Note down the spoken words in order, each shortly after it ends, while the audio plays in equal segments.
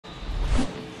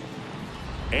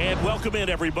And welcome in,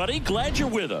 everybody. Glad you're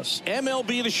with us.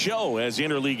 MLB The Show has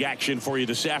interleague action for you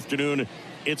this afternoon.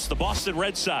 It's the Boston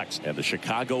Red Sox and the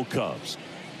Chicago Cubs.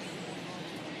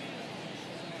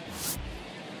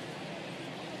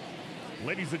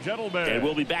 Ladies and gentlemen, and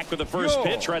we'll be back with the first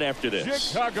pitch right after this.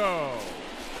 Chicago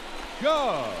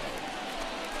Cubs.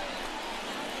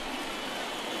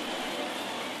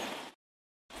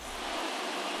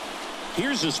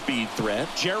 Here's a speed threat,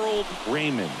 Gerald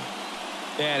Raymond.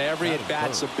 And every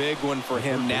at-bat's a big one for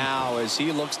him now as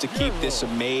he looks to keep this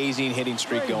amazing hitting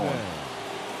streak going.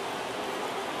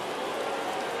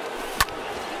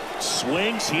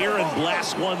 Swings here and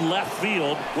blasts one left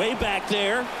field. Way back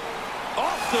there.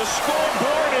 Off the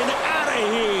scoreboard and out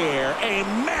of here. A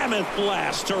mammoth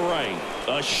blast to right.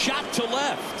 A shot to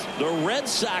left. The Red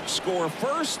Sox score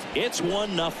first. It's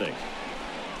 1-0.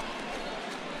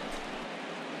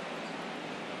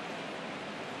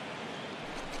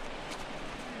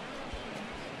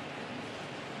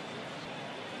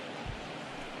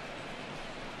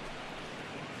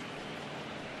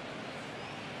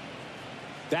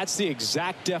 That's the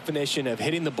exact definition of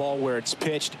hitting the ball where it's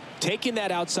pitched, taking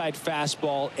that outside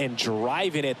fastball and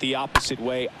driving it the opposite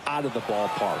way out of the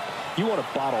ballpark. You want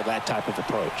to bottle that type of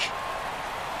approach.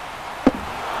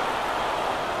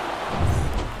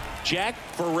 Jack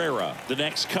Ferreira, the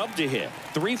next Cub to hit.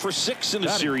 3 for 6 in the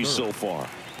series so far.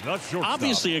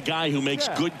 Obviously a guy who makes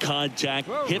good contact,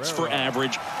 hits for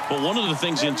average, but one of the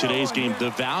things in today's game, the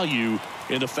value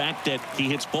in the fact that he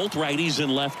hits both righties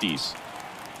and lefties.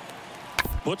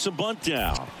 Puts a bunt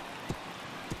down.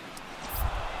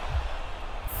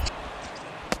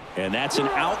 And that's an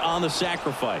out on the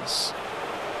sacrifice.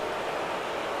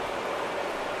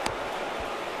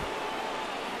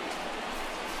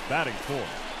 Batting fourth,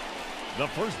 the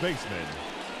first baseman,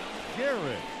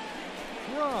 Garrett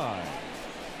Fry.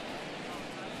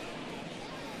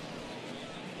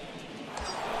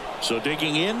 So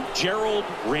digging in, Gerald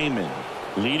Raymond,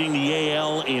 leading the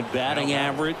AL in batting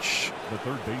average.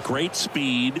 Great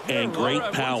speed and great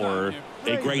power.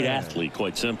 A great athlete,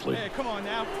 quite simply. Hey, come on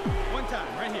now. One time,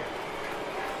 right here.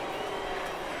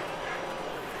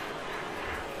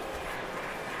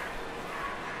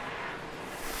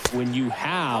 When you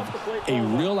have a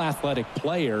real athletic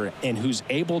player and who's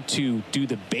able to do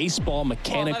the baseball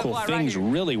mechanical things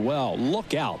really well,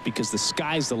 look out, because the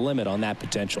sky's the limit on that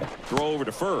potential. Throw over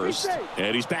to first,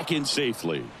 and he's back in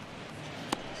safely.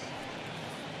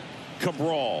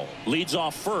 Cabral leads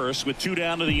off first with 2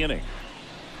 down to the inning.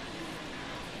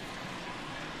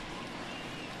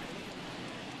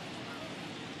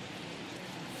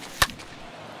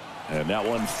 And that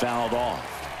one fouled off.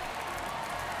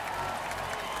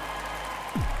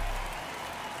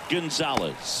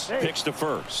 Gonzalez picks to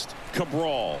first.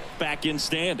 Cabral back in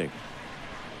standing.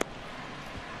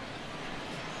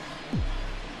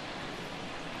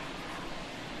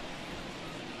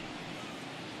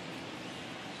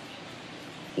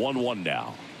 One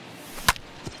now.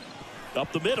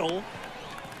 Up the middle.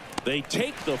 They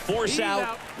take the force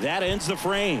out. That ends the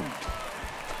frame.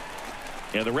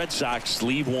 And the Red Sox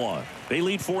lead 1. They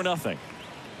lead 4-0.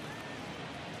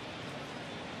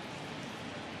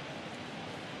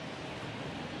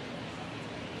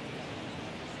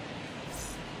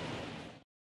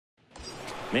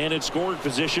 Man in scoring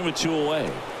position with 2 away.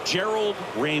 Gerald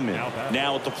Raymond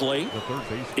now at the plate.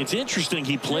 It's interesting,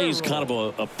 he plays kind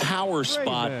of a power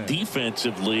spot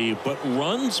defensively, but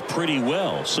runs pretty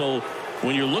well. So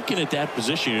when you're looking at that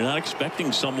position, you're not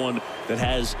expecting someone that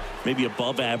has maybe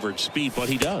above average speed, but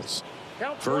he does.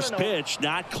 First pitch,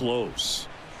 not close.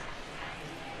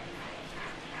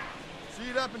 See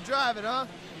it up and drive it, huh?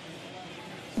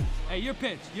 Hey, your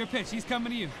pitch. He's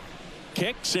coming to you.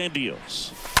 Kicks and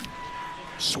deals.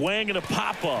 Swing and a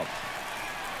pop-up.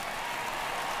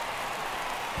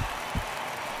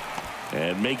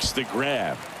 And makes the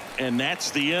grab. And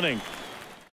that's the inning.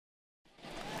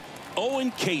 Owen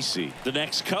Casey, the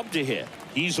next Cub to hit.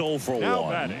 He's 0 for 1.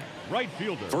 Now batting, right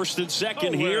fielder. First and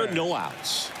second here, no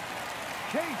outs.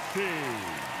 Casey.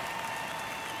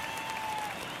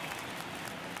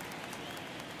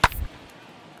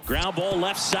 Ground ball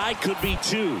left side, could be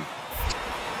 2.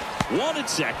 1 at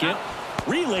second.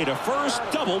 Relay to first,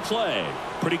 double play.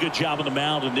 Pretty good job on the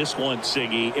mound in this one,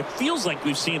 Siggy. It feels like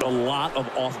we've seen a lot of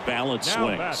off-balance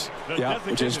swings. Yeah,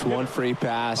 just one free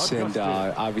pass, and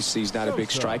obviously he's not a big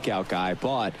strikeout guy,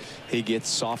 but he gets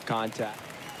soft contact.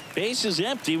 Base is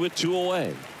empty with 2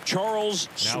 away. Charles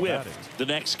Swift, the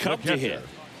next Cub to hit.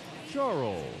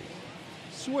 Charles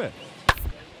Swift.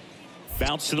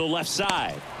 Bounce to the left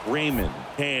side. Raymond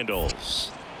handles.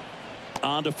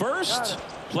 On to first.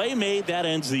 Play made. That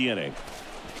ends the inning.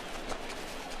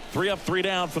 3 up, 3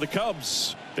 down for the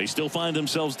Cubs. They still find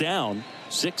themselves down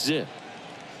 6-0.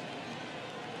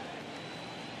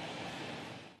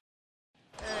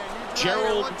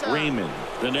 Gerald Raymond,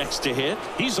 the next to hit.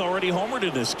 He's already homered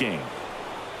in this game.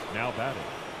 Now batting,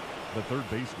 the third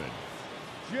baseman,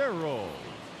 Gerald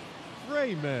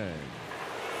Raymond.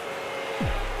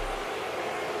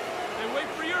 Hey, wait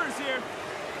for yours here.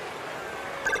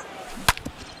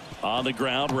 On the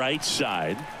ground, right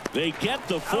side. They get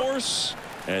the force,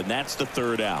 and that's the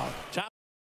third out.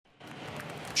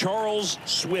 Charles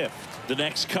Swift, the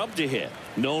next Cub to hit,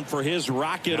 known for his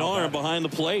rocket arm behind the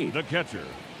plate. The catcher,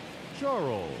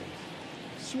 Charles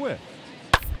Swift.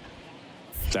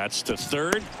 That's to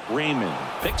third. Raymond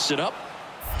picks it up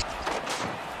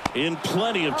in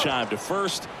plenty of time to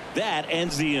first. That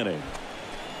ends the inning.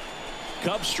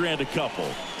 Cubs strand a couple.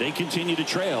 They continue to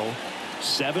trail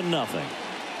 7-0.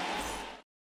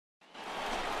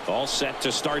 All set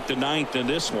to start the ninth in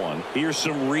this one. Here's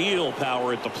some real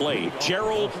power at the plate.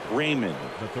 Gerald Raymond.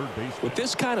 The third baseman. With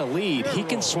this kind of lead, he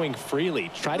can swing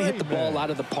freely, try to hit the ball out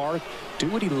of the park, do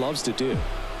what he loves to do.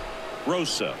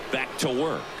 Rosa back to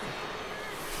work.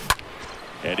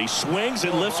 And he swings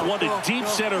and lifts one to deep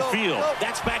center field.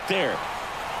 That's back there.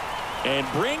 And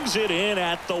brings it in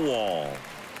at the wall.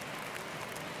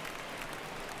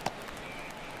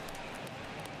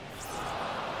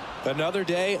 Another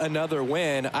day, another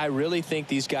win. I really think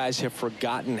these guys have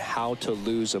forgotten how to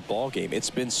lose a ball game.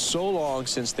 It's been so long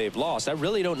since they've lost. I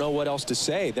really don't know what else to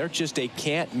say. They're just a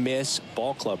can't-miss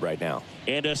ball club right now.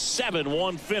 And a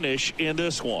 7-1 finish in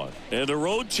this one. And the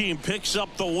road team picks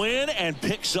up the win and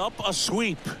picks up a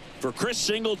sweep. For Chris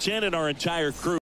Singleton and our entire crew.